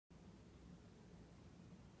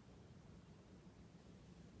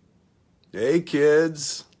Hey,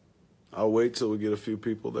 kids. I'll wait till we get a few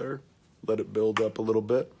people there. Let it build up a little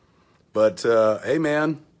bit. But, hey,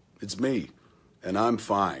 man, it's me. And I'm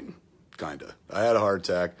fine, kind of. I had a heart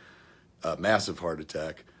attack, a massive heart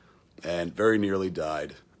attack, and very nearly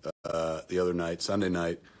died the other night, Sunday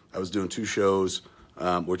night. I was doing 2 shows,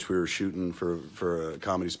 which we were shooting for a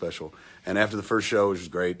comedy special. And after the first show, which was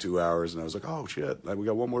great, 2 hours, and I was like, oh, shit, we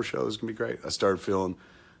got one more show. This is going to be great. I started feeling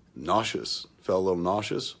nauseous, felt a little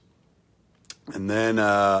nauseous. And then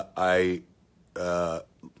I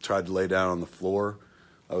tried to lay down on the floor.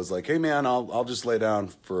 I was like, hey, man, I'll just lay down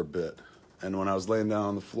for a bit. And when I was laying down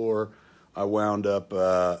on the floor, I wound up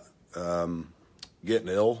getting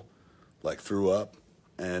ill, like threw up,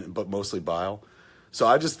 but mostly bile. So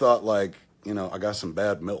I just thought, like, I got some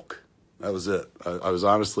bad milk. That was it. I was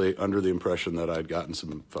honestly under the impression that I'd gotten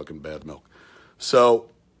some fucking bad milk. So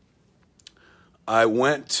I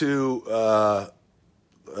went to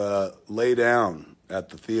lay down at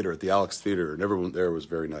the theater, at the Alex Theater, and everyone there was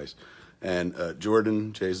very nice. And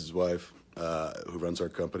Jordan, Chase's wife, who runs our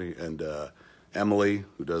company, and Emily,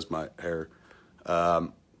 who does my hair,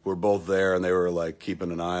 were both there, and they were like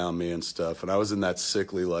keeping an eye on me and stuff. And I was in that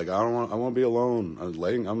sickly, like, I want to be alone.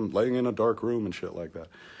 I'm laying in a dark room and shit like that.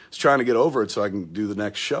 I was trying to get over it so I can do the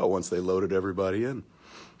next show once they loaded everybody in.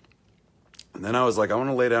 And then I was like, I want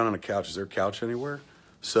to lay down on a couch. Is there a couch anywhere?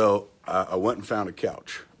 So I went and found a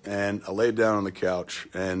couch, and I laid down on the couch,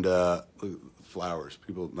 and flowers.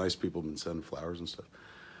 Nice people have been sending flowers and stuff.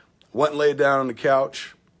 Went and laid down on the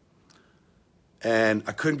couch, and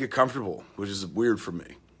I couldn't get comfortable, which is weird for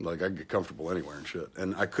me. Like, I can get comfortable anywhere and shit.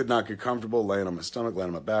 And I could not get comfortable laying on my stomach, laying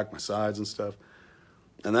on my back, my sides and stuff.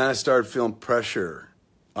 And then I started feeling pressure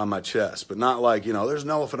on my chest, but not like, there's an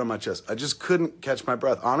elephant on my chest. I just couldn't catch my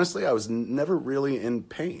breath. Honestly, I was never really in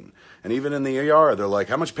pain. And even in the ER, they're like,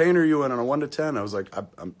 how much pain are you in on a 1 to 10? I was like,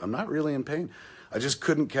 I'm not really in pain. I just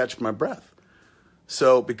couldn't catch my breath.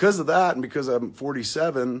 So because of that, and because I'm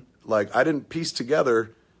 47, like, I didn't piece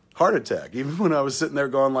together heart attack, even when I was sitting there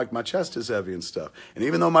going, like, my chest is heavy and stuff. And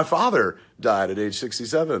even though my father died at age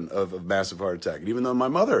 67 of a massive heart attack, and even though my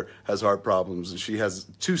mother has heart problems and she has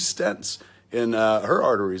 2 stents in her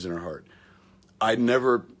arteries in her heart, I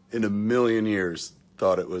never in a million years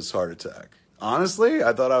thought it was heart attack. Honestly,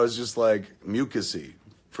 I thought I was just like mucusy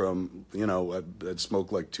from, I'd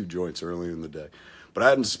smoked like 2 joints earlier in the day. But I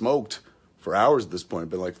hadn't smoked for hours at this point.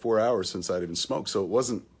 It'd been like 4 hours since I'd even smoked. So it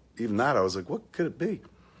wasn't even that. I was like, what could it be?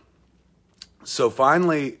 So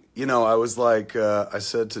finally, I was like, I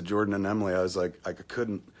said to Jordan and Emily, I was like, I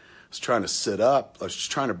was trying to sit up. I was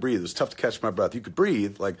just trying to breathe. It was tough to catch my breath. You could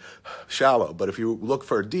breathe, like, shallow. But if you look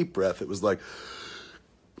for a deep breath, it was like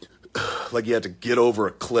you had to get over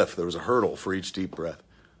a cliff. There was a hurdle for each deep breath.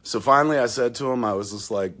 So finally I said to him, I was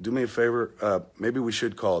just like, do me a favor. Maybe we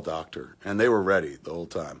should call a doctor. And they were ready the whole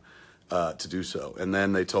time to do so. And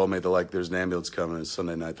then they told me, they're like, there's an ambulance coming. It's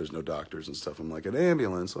Sunday night. There's no doctors and stuff. I'm like, an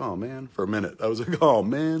ambulance? Oh, man. For a minute, I was like, oh,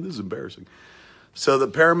 man, this is embarrassing. So the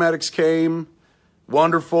paramedics came.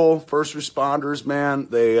 Wonderful first responders, man.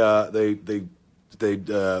 They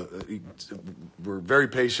were very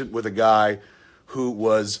patient with a guy who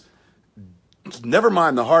was, never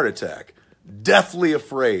mind the heart attack, deathly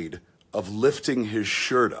afraid of lifting his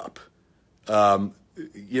shirt up.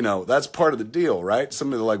 That's part of the deal, right?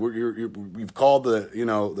 Somebody like, we've called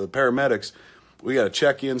the paramedics. We got to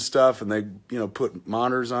check you and stuff, and they, put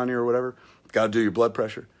monitors on you or whatever. Got to do your blood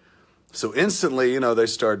pressure. So instantly, they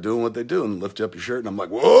start doing what they do and lift up your shirt. And I'm like,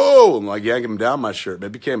 whoa! I'm like yanking them down my shirt. And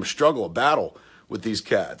it became a struggle, a battle with these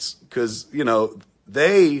cats. Because,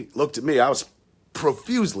 they looked at me. I was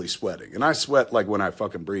profusely sweating. And I sweat like when I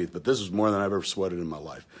fucking breathe. But this was more than I've ever sweated in my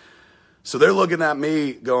life. So they're looking at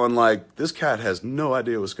me going like, this cat has no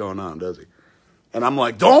idea what's going on, does he? And I'm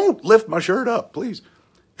like, don't lift my shirt up, please.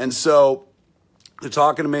 And so they're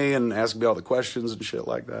talking to me and asking me all the questions and shit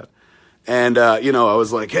like that. And, I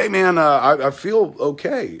was like, hey, man, I feel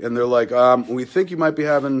okay. And they're like, we think you might be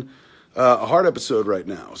having a heart episode right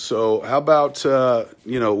now. So how about,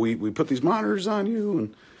 we put these monitors on you.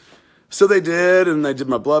 And so they did, and they did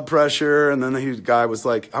my blood pressure. And then the guy was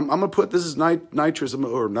like, I'm going to put, this is nitrous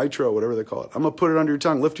or nitro, whatever they call it. I'm going to put it under your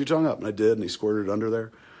tongue. Lift your tongue up. And I did, and he squirted it under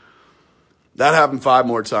there. That happened 5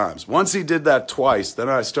 more times. Once he did that twice, then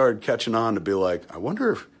I started catching on to be like, I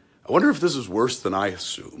wonder if this is worse than I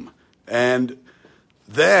assume. And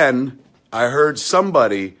then I heard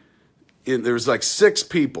somebody, there was like 6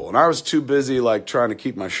 people, and I was too busy like trying to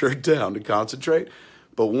keep my shirt down to concentrate.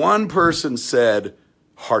 But one person said,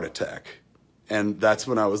 heart attack. And that's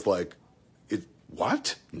when I was like,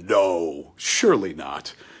 what? No, surely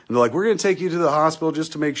not. And they're like, we're going to take you to the hospital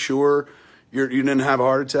just to make sure, You didn't have a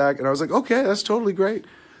heart attack? And I was like, okay, that's totally great.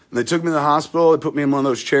 And they took me to the hospital. They put me in one of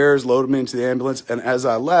those chairs, loaded me into the ambulance. And as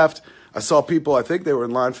I left, I saw people, I think they were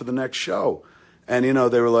in line for the next show. And, you know,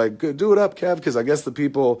 they were like, do it up, Kev, because I guess the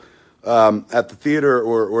people at the theater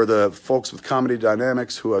or the folks with Comedy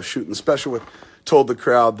Dynamics who I was shooting the special with told the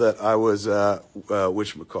crowd that I was,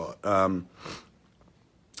 whatchamacallit,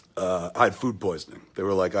 I had food poisoning. They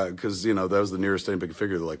were like, because, you know, that was the nearest thing they could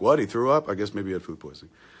figure. They're like, what, he threw up? I guess maybe he had food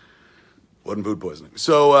poisoning. Wasn't food poisoning.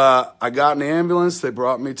 So I got in the ambulance. They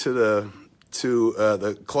brought me to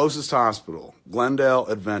the closest hospital, Glendale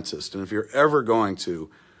Adventist. And if you're ever going to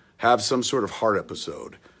have some sort of heart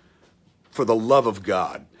episode, for the love of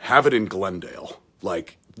God, have it in Glendale.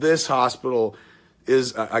 Like, this hospital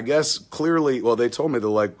is, I guess, clearly, well, they told me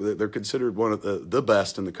they're considered one of the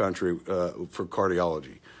best in the country for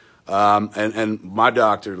cardiology. And my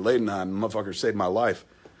doctor, Leidenheim, motherfucker, saved my life.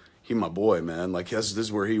 He my boy, man. Like, this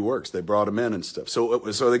is where he works. They brought him in and stuff. So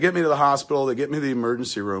they get me to the hospital. They get me to the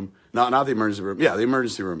emergency room. Not the emergency room. Yeah, the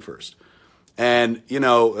emergency room first. And, you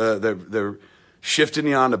know, they're shifting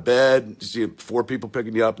you on a bed, you know, 4 people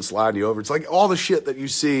picking you up and sliding you over. It's like all the shit that you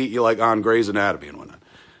see, you like on Grey's Anatomy and whatnot.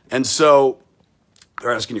 And so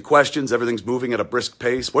they're asking you questions. Everything's moving at a brisk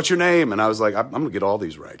pace. What's your name? And I was like, I'm going to get all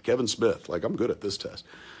these right. Kevin Smith. Like, I'm good at this test.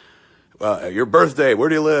 Your birthday, where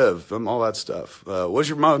do you live? All that stuff. What's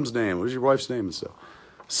your mom's name? What's your wife's name and stuff?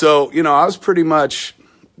 So, you know, I was pretty much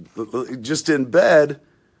just in bed,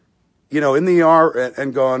 you know, in the ER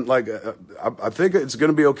and going, like, I think it's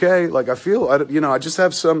going to be okay. Like, I feel, I just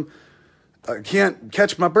have I can't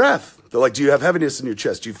catch my breath. They're like, do you have heaviness in your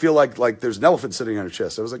chest? Do you feel like there's an elephant sitting on your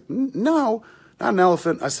chest? I was like, no, not an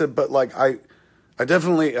elephant. I said, but like, I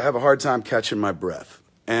definitely have a hard time catching my breath.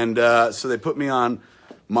 And so they put me on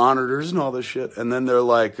monitors and all this shit. And then they're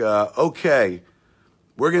like, okay,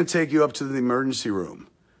 we're going to take you up to the emergency room.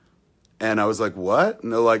 And I was like, what?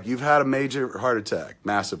 And they're like, you've had a major heart attack.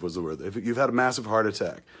 Massive was the word. You've had a massive heart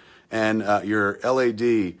attack. And your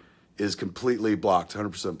LAD is completely blocked,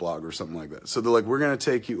 100% blocked or something like that. So they're like, we're going to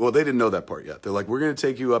take you. Well, they didn't know that part yet. They're like, we're going to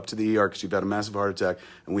take you up to the ER because you've had a massive heart attack.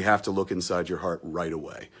 And we have to look inside your heart right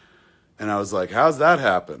away. And I was like, how's that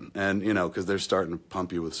happen? And, you know, because they're starting to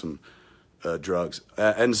pump you with some drugs.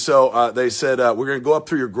 And so they said, we're going to go up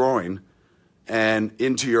through your groin and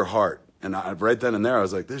into your heart. And right then and there, I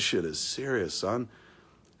was like, this shit is serious, son.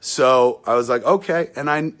 So I was like, okay. And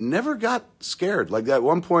I never got scared. Like, at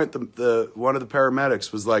one point, one of the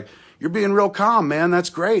paramedics was like, you're being real calm, man. That's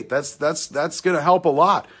great. That's going to help a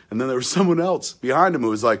lot. And then there was someone else behind him who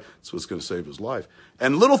was like, that's what's going to save his life.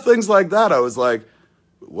 And little things like that, I was like,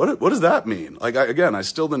 what does that mean? Like, I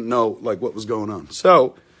still didn't know, like, what was going on.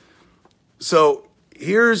 So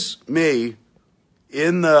here's me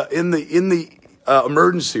in the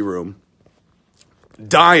emergency room,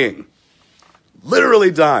 dying, literally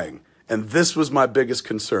dying. And this was my biggest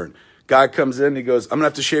concern. Guy comes in, he goes, I'm gonna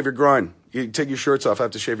have to shave your groin. You take your shirts off, I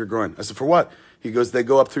have to shave your groin. I said, for what? He goes, they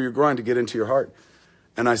go up through your groin to get into your heart.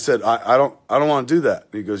 And I said, I don't want to do that.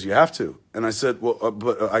 And he goes, you have to. And I said, well,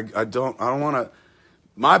 but I don't want to.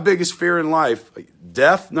 My biggest fear in life,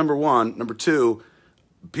 death, number one. Number two,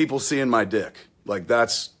 people seeing my dick. Like,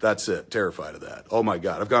 that's it. Terrified of that. Oh my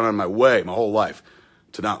God. I've gone on my way my whole life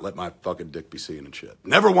to not let my fucking dick be seen and shit.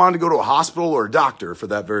 Never wanted to go to a hospital or a doctor for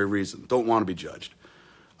that very reason. Don't want to be judged.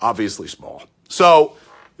 Obviously small. So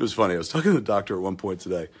it was funny. I was talking to the doctor at one point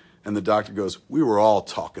today, and the doctor goes, we were all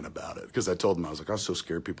talking about it. Because I told him, I was like, I was so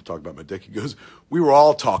scared people talk about my dick. He goes, we were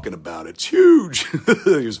all talking about it. It's huge.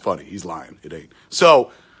 He was funny. He's lying. It ain't.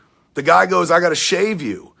 So the guy goes, I got to shave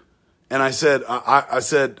you. And I said,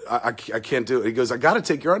 I can't do it. He goes, I got to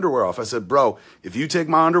take your underwear off. I said, bro, if you take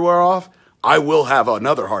my underwear off, I will have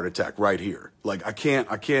another heart attack right here. Like, I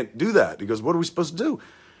can't do that. He goes, what are we supposed to do?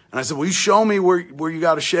 And I said, well, you show me where you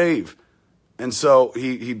got to shave. And so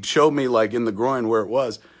he showed me, like, in the groin where it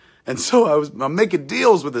was. And so I'm making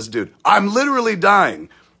deals with this dude. I'm literally dying.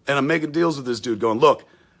 And I'm making deals with this dude going, look,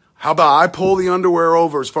 how about I pull the underwear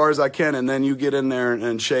over as far as I can, and then you get in there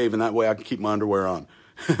and shave, and that way I can keep my underwear on.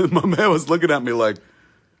 And my man was looking at me like,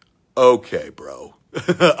 okay, bro,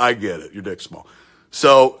 I get it. Your dick's small.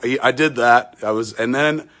 So I did that. And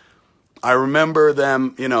then I remember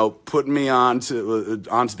them, putting me onto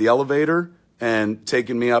the elevator and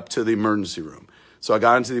taking me up to the emergency room. So I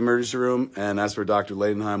got into the emergency room, and that's where Dr.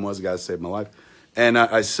 Leidenheim was. The guy that saved my life. And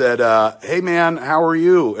I said, hey, man, how are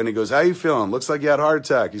you? And he goes, how you feeling? Looks like you had a heart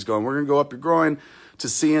attack. He's going, we're going to go up your groin to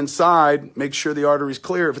see inside, make sure the artery's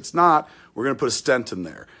clear. If it's not, we're going to put a stent in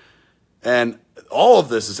there. And all of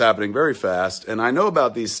this is happening very fast. And I know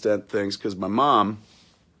about these stent things because my mom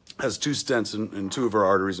has 2 stents in 2 of her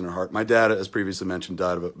arteries in her heart. My dad, as previously mentioned,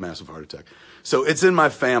 died of a massive heart attack. So it's in my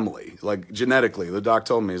family, like genetically. The doc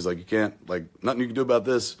told me, he's like, you can't, like, nothing you can do about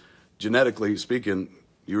this. Genetically speaking,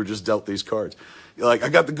 you were just dealt these cards. Like, I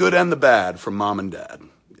got the good and the bad from mom and dad.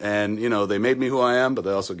 And, you know, they made me who I am, but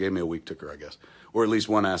they also gave me a weak ticker, I guess. Or at least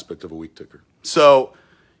one aspect of a weak ticker. So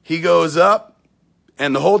he goes up,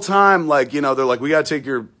 and the whole time, like, you know, they're like, we got to take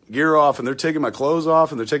your gear off, and they're taking my clothes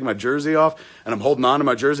off, and they're taking my jersey off, and I'm holding on to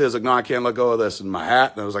my jersey. I was like, no, I can't let go of this, and my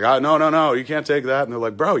hat. And I was like, oh, no, you can't take that. And they're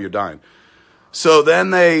like, bro, you're dying. So then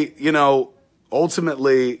they, you know,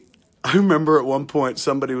 ultimately, I remember at one point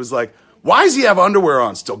somebody was like, why does he have underwear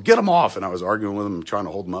on still? Get him off. And I was arguing with him, trying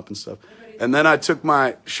to hold him up and stuff. And then I took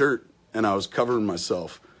my shirt and I was covering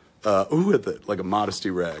myself with it, like a modesty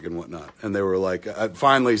rag and whatnot. And they were like,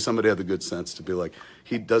 finally somebody had the good sense to be like,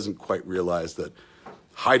 he doesn't quite realize that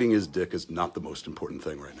hiding his dick is not the most important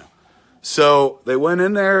thing right now. So they went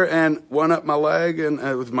in there and went up my leg and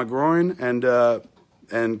with my groin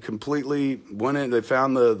and completely went in. They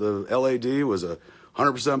found the LAD was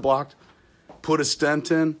 100% blocked. Put a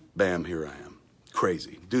stent in. Bam, here I am.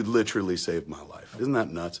 Crazy. Dude literally saved my life. Isn't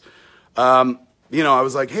that nuts? You know, I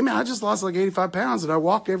was like, hey, man, I just lost like 85 pounds and I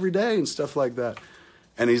walk every day and stuff like that.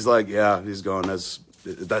 And he's like, yeah, he's going, that's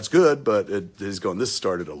good, but he's going, this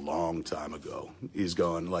started a long time ago. He's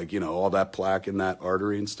going, like, you know, all that plaque in that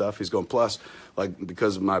artery and stuff. He's going, plus, like,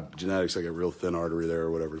 because of my genetics, I got a real thin artery there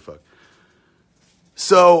or whatever the fuck.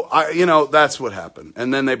 So, you know, that's what happened.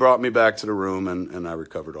 And then they brought me back to the room, and I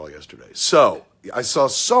recovered all yesterday. So, I saw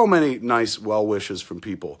so many nice well wishes from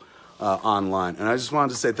people online, and I just wanted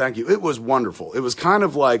to say thank you. It was wonderful. It was kind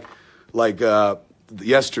of like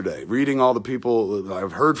yesterday, reading all the people.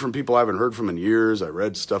 I've heard from people I haven't heard from in years. I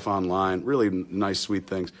read stuff online, really nice, sweet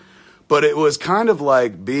things. But it was kind of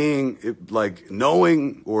like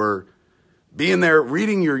knowing or being there,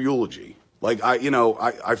 reading your eulogy. Like,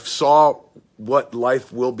 I saw what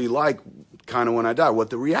life will be like kind of when I die,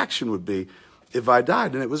 what the reaction would be if I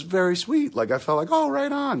died. And it was very sweet. Like, I felt like, oh,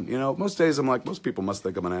 right on. You know, most days I'm like, most people must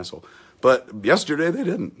think I'm an asshole. But yesterday they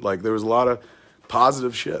didn't. Like, there was a lot of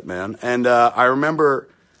positive shit, man. And I remember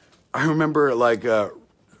like,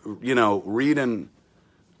 reading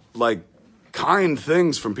like kind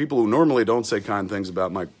things from people who normally don't say kind things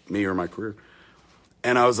about me or my career.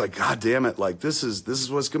 And I was like, God damn it, like this is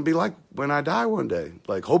what it's gonna be like when I die one day.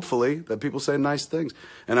 Like, hopefully that people say nice things.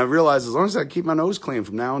 And I realized as long as I keep my nose clean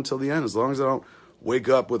from now until the end, as long as I don't wake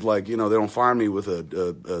up with like, you know, they don't find me with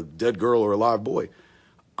a dead girl or a live boy,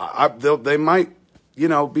 they might, you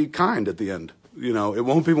know, be kind at the end. You know, it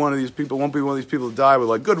won't be one of these people to die with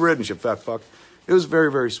like, good riddance, you fat fuck. It was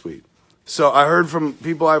very, very sweet. So I heard from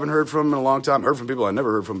people I haven't heard from in a long time, heard from people I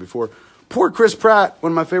never heard from before. Poor Chris Pratt,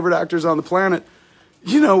 one of my favorite actors on the planet,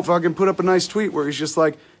 you know, fucking put up a nice tweet where he's just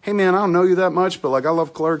like, hey, man, I don't know you that much, but, like, I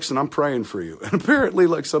love Clerks, and I'm praying for you. And apparently,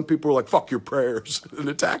 like, some people were like, fuck your prayers, and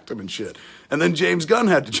attacked him and shit. And then James Gunn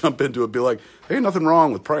had to jump into it, be like, hey, nothing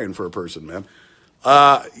wrong with praying for a person, man.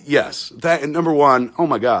 Yes. Number one, oh,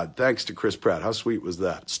 my God, thanks to Chris Pratt. How sweet was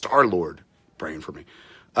that? Star-Lord praying for me.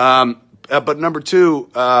 But number two,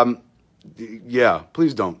 yeah,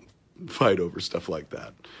 please don't fight over stuff like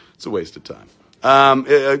that. It's a waste of time.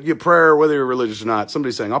 Your prayer, whether you're religious or not,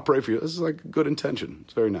 somebody saying, I'll pray for you. This is like good intention.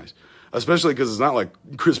 It's very nice. Especially because it's not like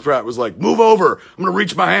Chris Pratt was like, move over. I'm going to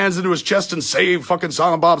reach my hands into his chest and save fucking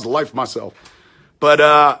Silent Bob's life myself. But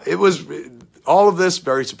it was all of this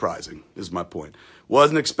very surprising is my point.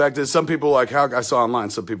 Wasn't expected. Some people like how I saw online,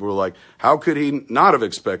 some people were like, how could he not have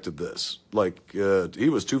expected this? Like, he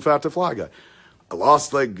was too fat to fly guy. I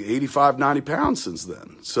lost like 85, 90 pounds since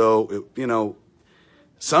then. So, you know,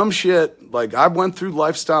 some shit, like I went through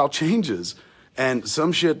lifestyle changes and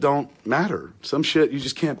some shit don't matter. Some shit you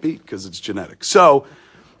just can't beat because it's genetic. So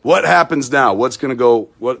what happens now?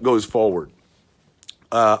 What goes forward?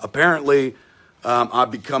 Apparently,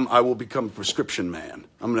 I will become a prescription man.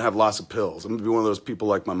 I'm going to have lots of pills. I'm going to be one of those people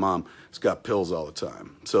like my mom who's got pills all the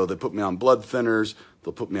time. So they put me on blood thinners.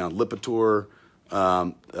 They'll put me on Lipitor.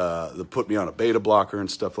 They'll put me on a beta blocker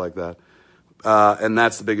and stuff like that. And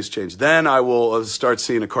that's the biggest change. Then I will start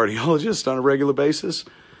seeing a cardiologist on a regular basis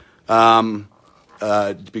because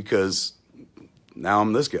now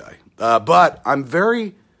I'm this guy. But I'm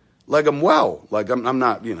very, like, I'm well. Like, I'm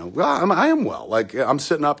not, you know, well, I am well. Like, I'm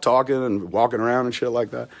sitting up talking and walking around and shit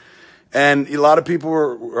like that. And a lot of people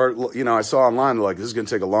are you know, I saw online, like, this is going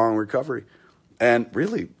to take a long recovery. And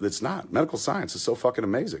really, it's not. Medical science is so fucking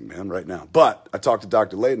amazing, man, right now. But I talked to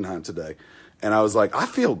Dr. Leidenheim today, and I was like, I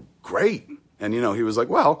feel great. And, you know, he was like,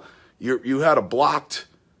 well, you had a blocked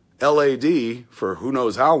LAD for who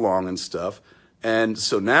knows how long and stuff. And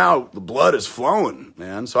so now the blood is flowing,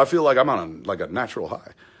 man. So I feel like I'm on a natural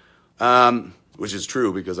high, which is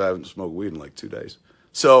true because I haven't smoked weed in like 2 days.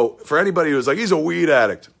 So for anybody who's like, he's a weed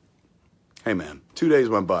addict. Hey, man, 2 days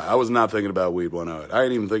went by. I was not thinking about weed when I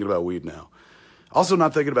ain't even thinking about weed now. Also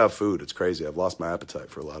not thinking about food. It's crazy. I've lost my appetite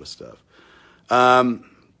for a lot of stuff.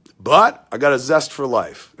 But I got a zest for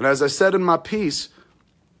life. And as I said in my piece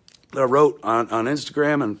that I wrote on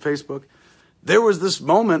Instagram and Facebook, there was this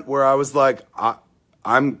moment where I was like, I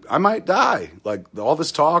might die. Like all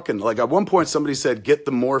this talk. And like at one point somebody said, get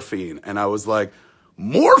the morphine. And I was like,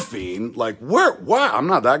 morphine? Like where? Why? I'm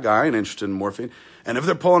not that guy. I ain't interested in morphine. And if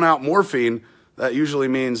they're pulling out morphine, that usually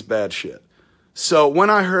means bad shit. So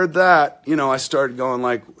when I heard that, I started going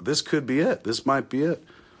like, this could be it. This might be it.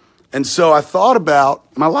 And so I thought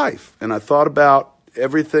about my life and I thought about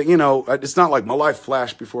everything, it's not like my life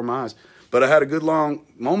flashed before my eyes, but I had a good long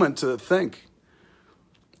moment to think,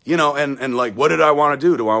 and like, what did I want to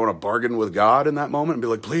do? Do I want to bargain with God in that moment and be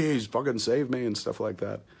like, please fucking save me and stuff like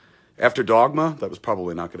that? After Dogma, that was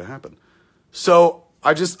probably not going to happen. So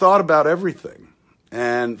I just thought about everything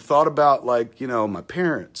and thought about like, my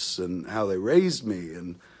parents and how they raised me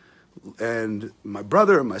and my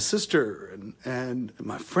brother and my sister and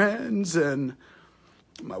my friends and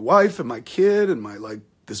my wife and my kid and my like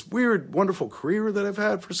this weird, wonderful career that I've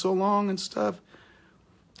had for so long and stuff.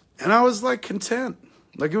 And I was like content.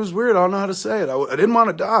 Like it was weird. I don't know how to say it. I didn't want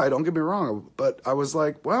to die. Don't get me wrong. But I was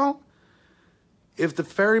like, well, if the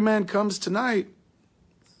ferryman comes tonight,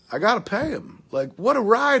 I got to pay him. Like what a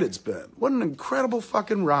ride it's been. What an incredible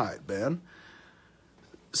fucking ride, man.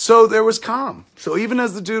 So there was calm. So even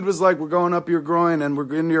as the dude was like, we're going up your groin and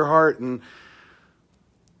we're into your heart. And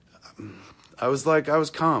I was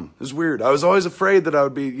calm. It was weird. I was always afraid that I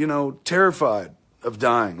would be, terrified of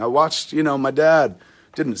dying. I watched, my dad,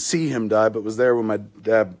 didn't see him die, but was there when my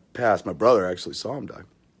dad passed. My brother actually saw him die.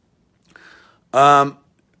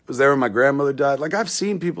 Was there when my grandmother died. Like I've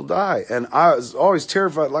seen people die and I was always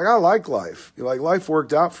terrified. Like I like life. Like life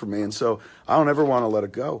worked out for me. And so I don't ever want to let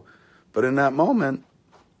it go. But in that moment,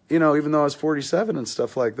 even though I was 47 and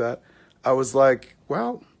stuff like that, I was like,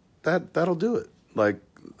 well, that'll do it. Like,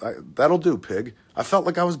 that'll do, pig. I felt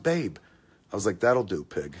like I was Babe. I was like, that'll do,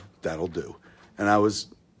 pig. That'll do. And I was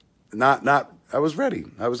I was ready.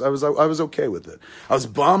 I was okay with it. I was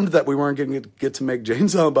bummed that we weren't going to get to make Jane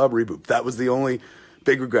Silent Bob reboot. That was the only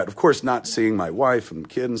big regret. Of course, not seeing my wife and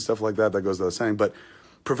kid and stuff like that. That goes without saying. But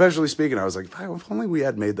professionally speaking, I was like, if only we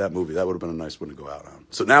had made that movie, that would have been a nice one to go out on.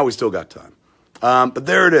 So now we still got time. But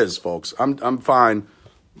there it is, folks. I'm fine.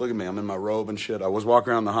 Look at me. I'm in my robe and shit. I was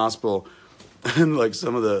walking around the hospital, and like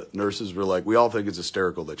some of the nurses were like, we all think it's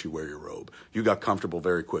hysterical that you wear your robe. You got comfortable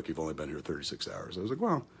very quick. You've only been here 36 hours. I was like,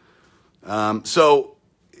 well. So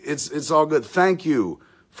it's all good. Thank you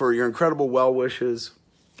for your incredible well wishes,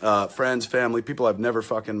 friends, family, people I've never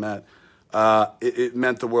fucking met. It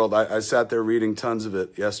meant the world. I sat there reading tons of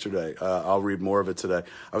it yesterday. I'll read more of it today.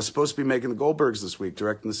 I was supposed to be making the Goldbergs this week,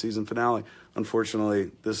 directing the season finale.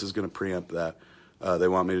 Unfortunately, this is going to preempt that. They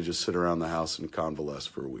want me to just sit around the house and convalesce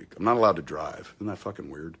for a week. I'm not allowed to drive. Isn't that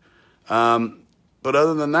fucking weird? But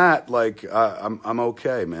other than that, like, I'm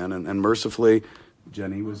okay, man. And mercifully,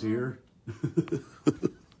 Jenny was here.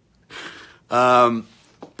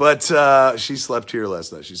 But she slept here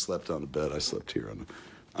last night. She slept on the bed. I slept here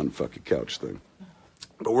on the fucking couch thing.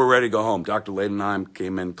 But we're ready to go home. Dr. Leidenheim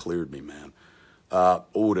came in, cleared me, man.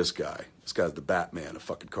 This guy. This guy's the Batman, a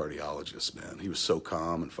fucking cardiologist, man. He was so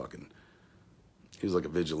calm and fucking... He was like a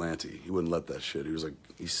vigilante. He wouldn't let that shit. He was like,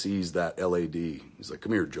 he sees that LAD. He's like,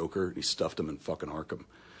 come here, Joker. And he stuffed him in fucking Arkham.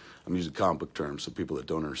 I'm using comic book terms so people that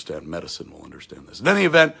don't understand medicine will understand this. In any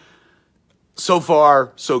event, so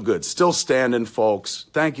far, so good. Still standing, folks.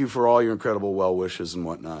 Thank you for all your incredible well wishes and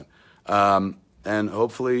whatnot. And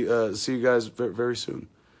hopefully see you guys very, very soon.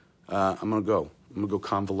 I'm going to go. I'm going to go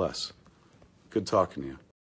convalesce. Good talking to you.